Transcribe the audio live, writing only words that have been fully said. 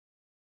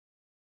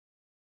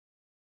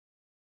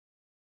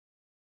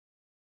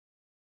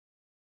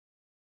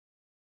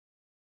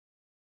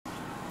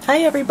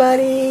Hi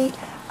everybody!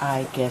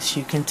 I guess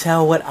you can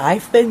tell what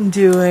I've been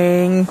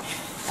doing.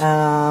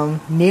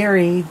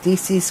 Nery,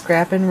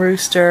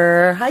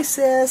 DCScrappinRooster. Hi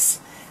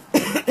sis!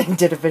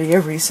 Did a video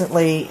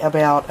recently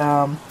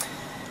about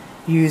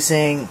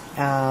using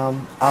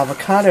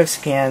avocado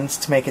skins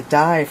to make a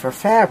dye for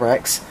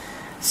fabrics.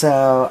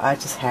 So I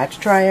just had to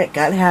try it,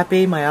 got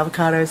happy. My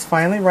avocados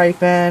finally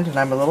ripened and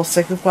I'm a little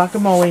sick of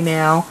guacamole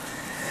now.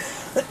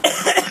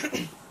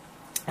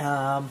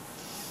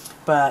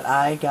 But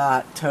I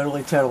got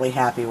totally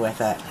happy with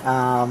it.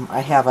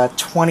 I have a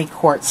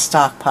 20-quart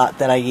stock pot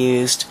that I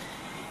used,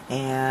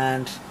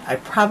 and I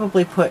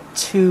probably put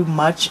too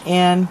much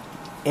in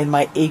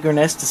my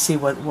eagerness to see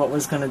what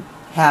was going to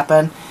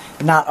happen.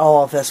 Not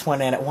all of this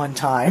went in at one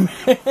time,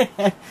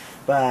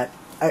 but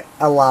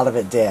a lot of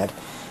it did.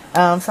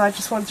 So I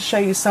just wanted to show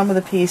you some of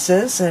the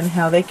pieces and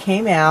how they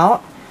came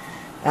out.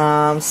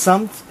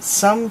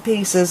 Some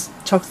pieces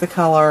took the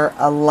color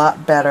a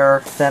lot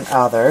better than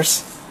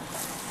others.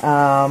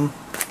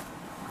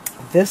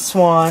 This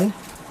one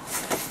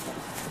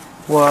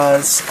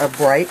was a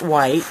bright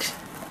white,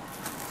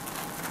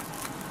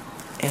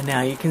 and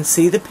now you can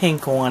see the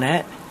pink on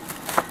it,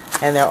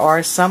 and there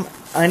are some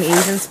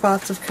uneven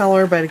spots of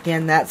color, but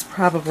again, that's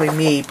probably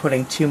me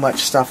putting too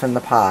much stuff in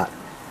the pot.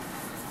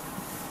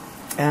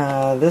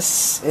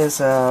 This is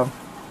a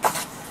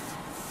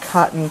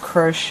cotton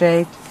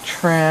crochet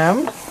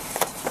trim,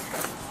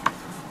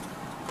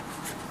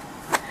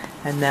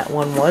 and that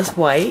one was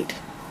white.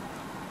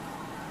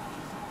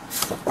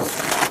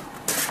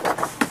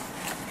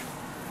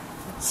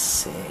 Let's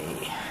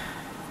see.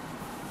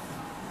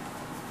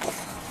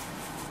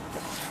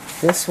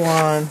 This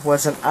one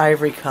was an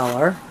ivory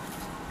color,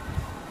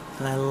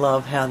 and I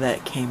love how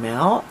that came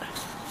out.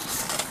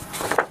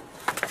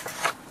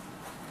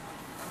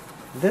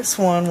 This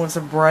one was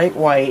a bright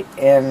white,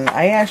 and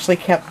I actually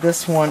kept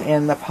this one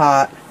in the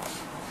pot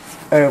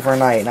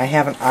overnight, and I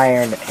haven't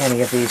ironed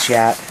any of these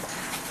yet.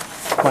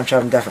 A bunch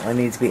of them definitely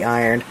need to be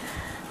ironed.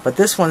 But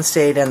this one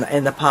stayed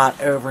in the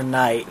pot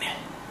overnight.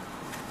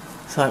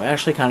 So I'm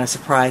actually kind of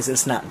surprised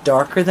it's not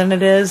darker than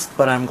it is,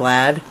 but I'm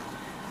glad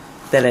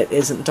that it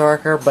isn't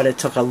darker, but it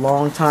took a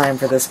long time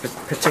for this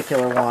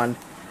particular one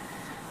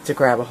to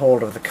grab a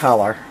hold of the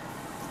color.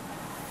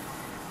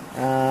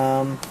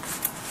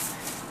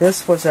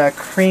 This was a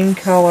cream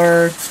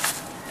colored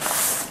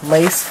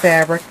lace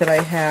fabric that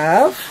I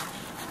have.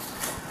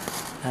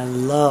 I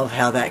love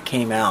how that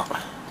came out.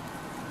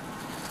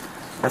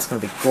 That's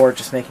going to be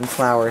gorgeous making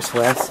flowers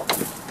with.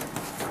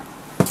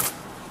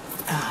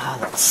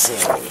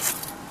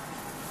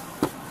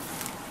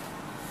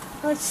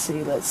 Let's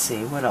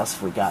see. What else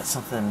have we got?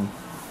 Something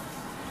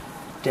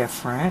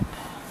different.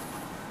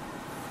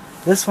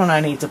 This one I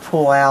need to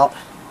pull out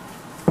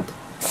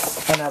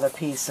another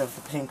piece of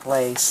the pink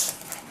lace.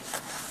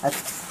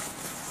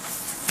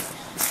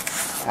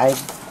 I'm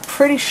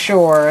pretty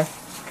sure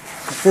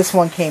that this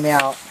one came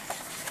out,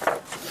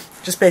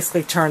 just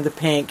basically turned the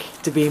pink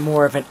to be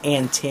more of an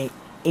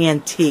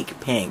antique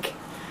pink,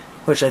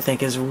 which I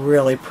think is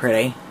really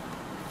pretty.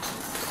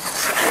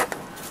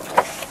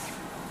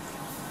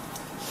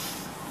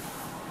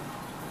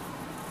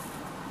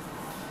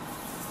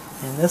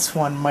 And this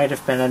one might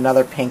have been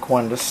another pink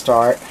one to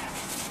start.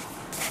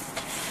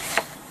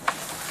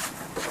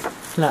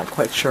 Not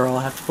quite sure. I'll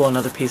have to pull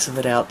another piece of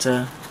it out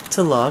to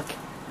look.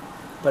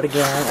 But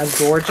again, a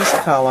gorgeous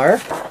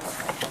color.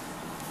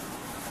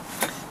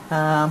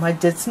 I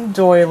did some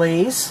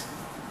doilies.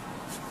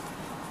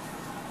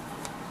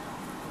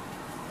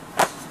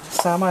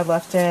 Some I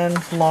left in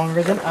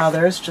longer than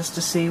others just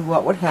to see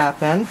what would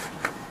happen.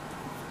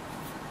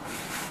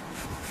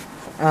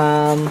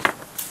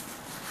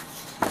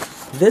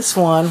 This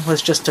one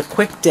was just a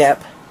quick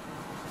dip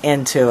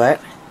into it.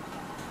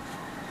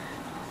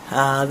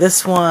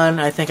 This one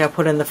I think I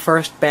put in the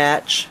first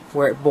batch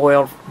where it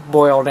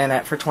boiled in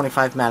it for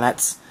 25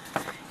 minutes.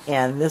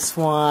 And this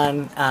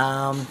one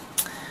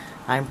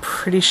I'm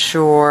pretty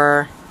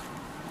sure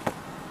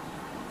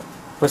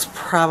was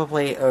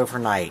probably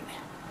overnight.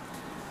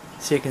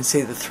 So you can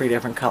see the three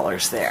different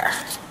colors there.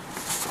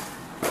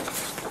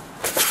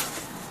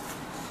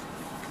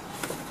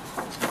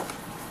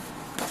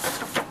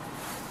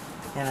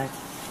 And I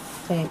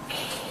think,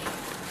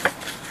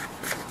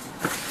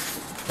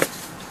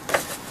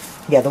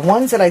 yeah, the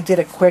ones that I did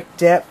a quick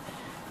dip,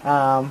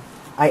 I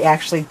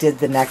actually did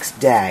the next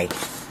day.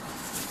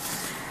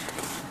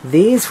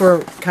 These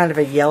were kind of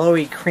a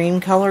yellowy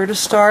cream color to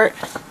start.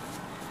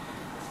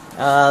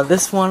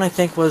 This one I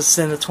think was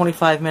in a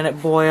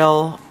 25-minute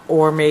boil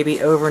or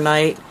maybe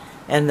overnight,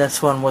 and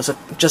this one was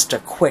just a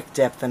quick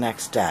dip the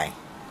next day.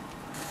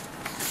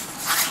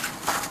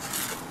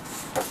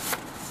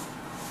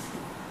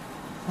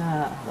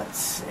 Let's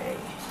see.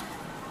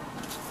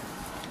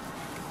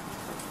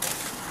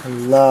 I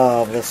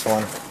love this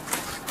one.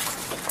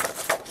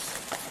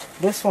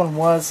 This one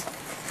was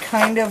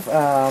kind of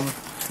a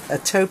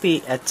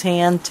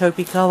tan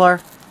taupey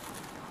color,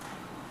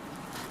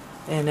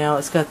 and now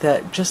it's got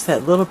just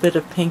that little bit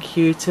of pink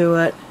hue to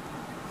it.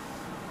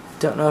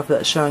 Don't know if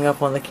that's showing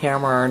up on the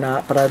camera or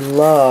not, but I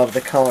love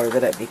the color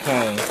that it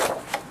became.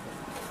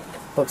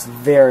 Looks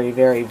very,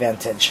 very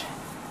vintage.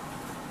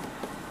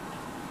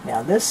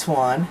 Now this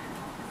one,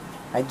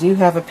 I do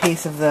have a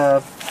piece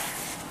of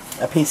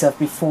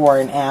before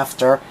and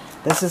after.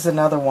 This is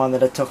another one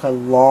that it took a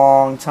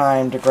long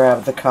time to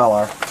grab the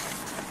color,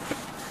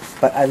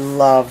 but I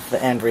love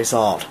the end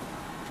result.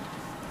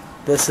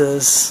 This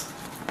is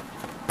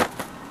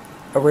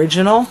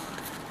original,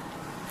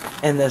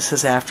 and this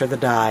is after the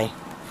dye.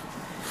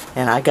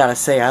 And I gotta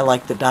say, I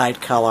like the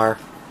dyed color.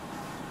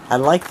 I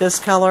like this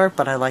color,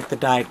 but I like the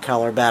dyed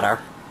color better.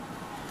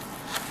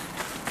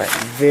 But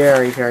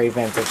very, very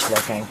vintage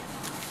looking.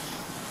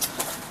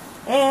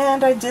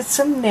 And I did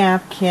some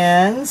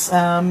napkins.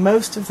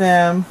 Most of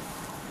them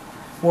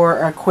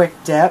were a quick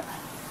dip.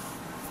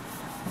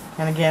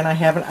 And again, I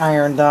haven't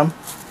ironed them.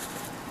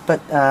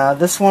 But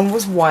this one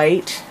was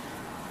white.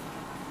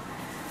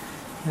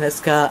 And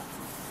it's got,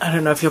 I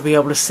don't know if you'll be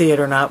able to see it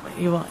or not. But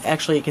you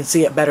can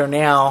see it better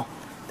now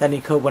than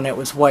you could when it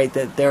was white,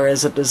 that there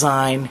is a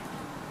design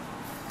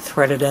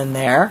threaded in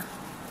there.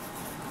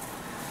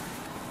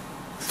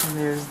 So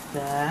there's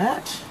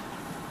that.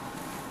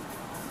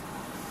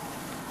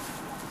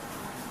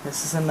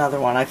 This is another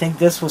one. I think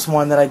this was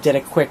one that I did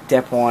a quick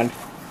dip on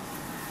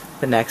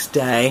the next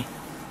day.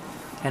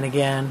 And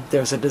again,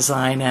 there's a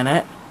design in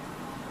it.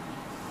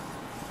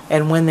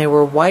 And when they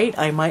were white,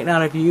 I might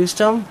not have used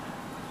them,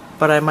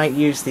 but I might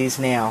use these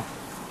now.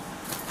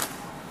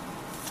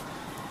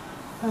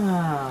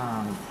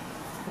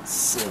 Let's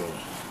see.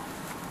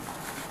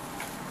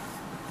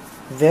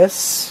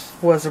 This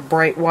was a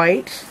bright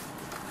white.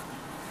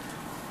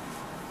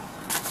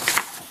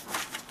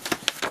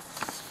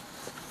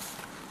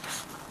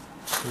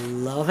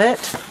 Love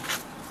it.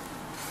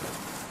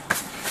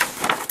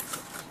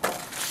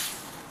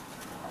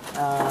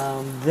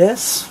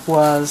 This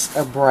was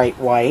a bright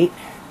white.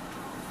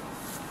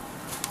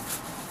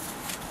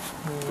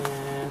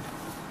 And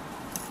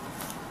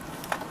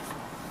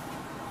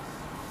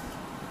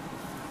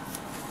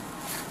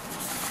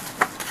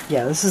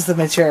yeah, this is the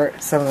material,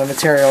 some of the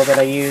material that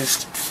I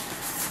used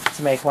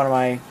to make one of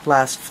my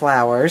last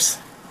flowers.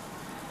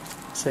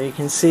 So you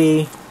can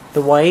see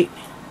the white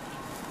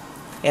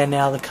and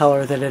now the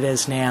color that it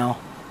is now.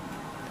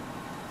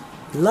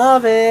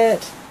 Love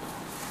it!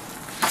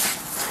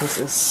 This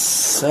is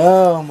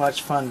so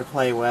much fun to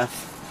play with.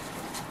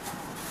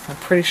 I'm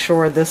pretty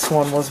sure this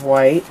one was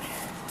white.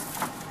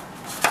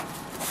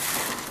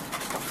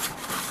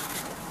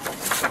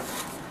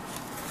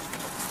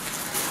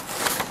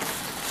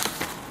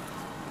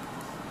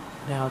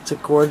 Now it's a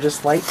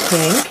gorgeous light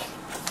pink.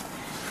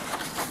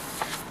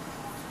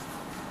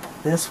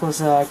 This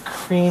was a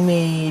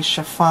creamy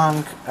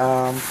chiffon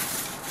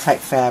type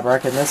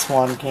fabric, and this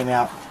one came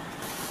out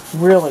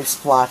really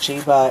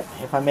splotchy, but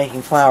if I'm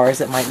making flowers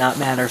it might not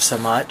matter so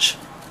much.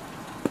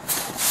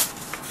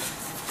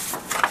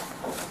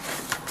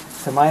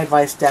 So my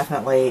advice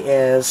definitely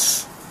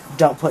is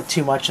don't put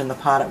too much in the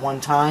pot at one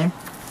time.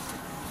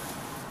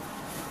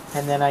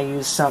 And then I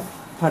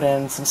put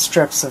in some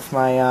strips of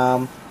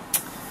my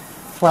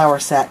flower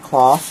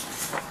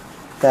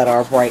sackcloth that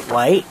are bright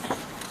white.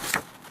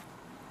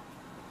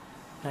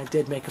 I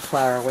did make a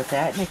flower with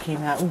that, and it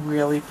came out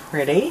really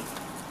pretty.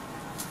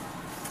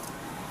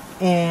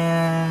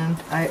 And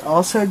I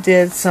also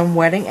did some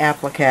wedding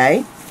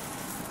applique.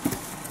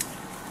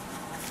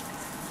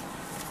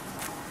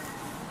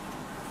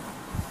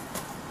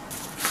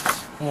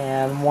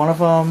 And one of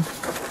them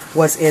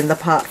was in the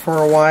pot for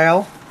a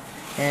while,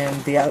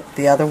 and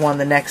the other one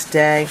the next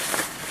day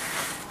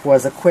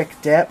was a quick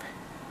dip.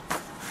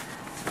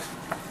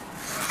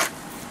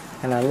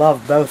 And I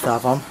love both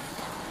of them.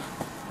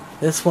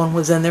 This one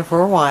was in there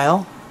for a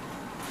while,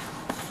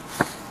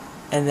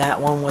 and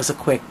that one was a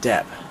quick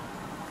dip.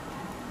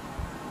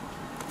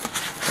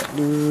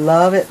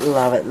 Love it,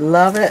 love it,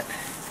 love it.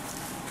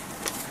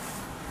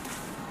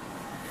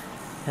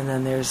 And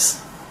then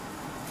there's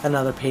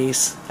another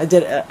piece. I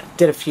did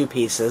a few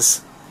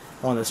pieces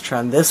on this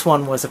trim. This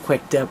one was a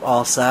quick dip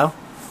also.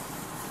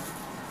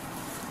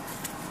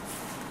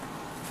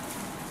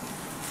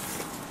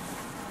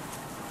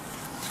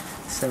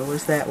 So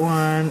was that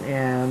one,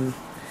 and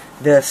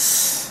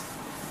this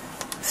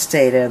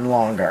stayed in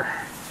longer.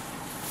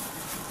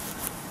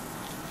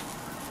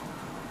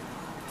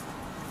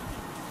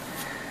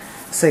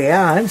 So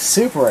yeah, I'm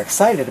super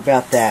excited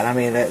about that. I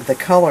mean, the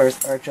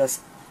colors are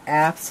just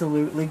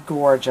absolutely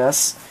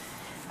gorgeous.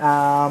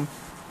 So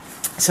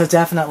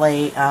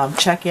definitely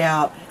check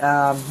out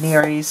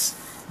Nery's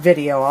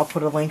video. I'll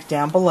put a link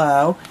down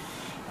below.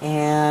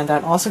 And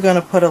I'm also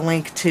going to put a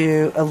link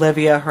to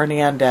Olivia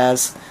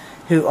Hernandez,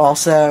 who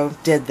also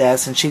did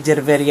this, and she did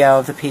a video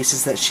of the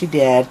pieces that she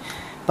did.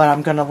 But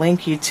I'm going to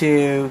link you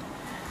to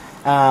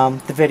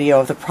the video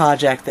of the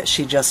project that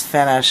she just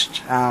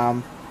finished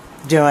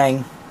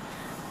doing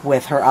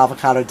with her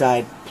avocado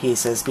dyed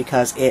pieces,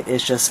 because it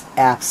is just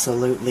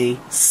absolutely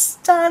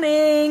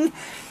stunning.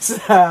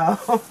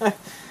 So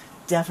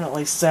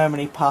definitely so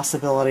many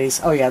possibilities.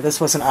 Oh yeah, this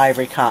was an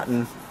ivory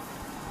cotton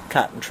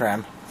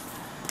trim.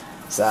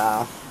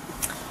 So,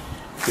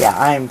 yeah,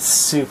 I'm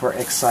super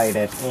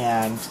excited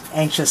and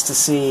anxious to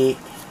see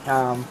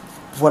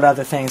what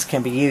other things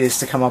can be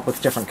used to come up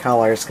with different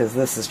colors, because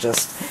this is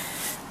just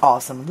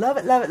awesome. Love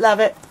it, love it, love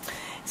it.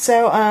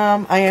 So,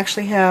 I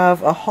actually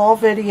have a haul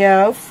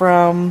video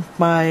from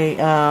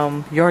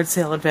my yard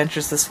sale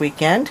adventures this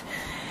weekend,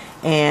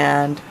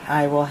 and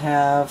I will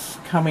have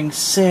coming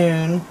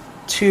soon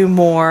 2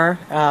 more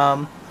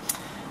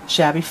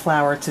shabby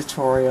flower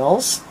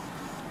tutorials.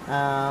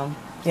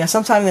 Yeah,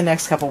 sometime in the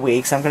next couple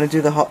weeks. I'm going to do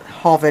the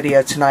haul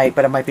video tonight,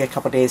 but it might be a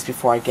couple days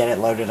before I get it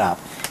loaded up.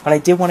 But I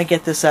did want to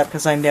get this up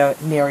because I know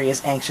Nery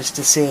is anxious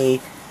to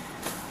see,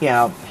 you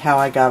know, how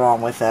I got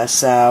on with this.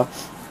 So,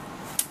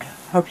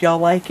 hope y'all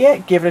like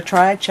it. Give it a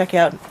try. Check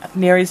out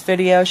Nery's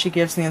video. She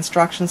gives the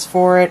instructions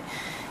for it.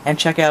 And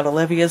check out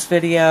Olivia's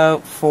video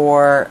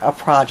for a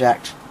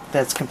project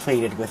that's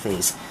completed with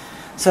these.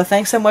 So,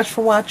 thanks so much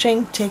for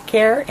watching. Take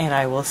care, and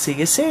I will see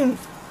you soon.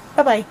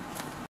 Bye-bye.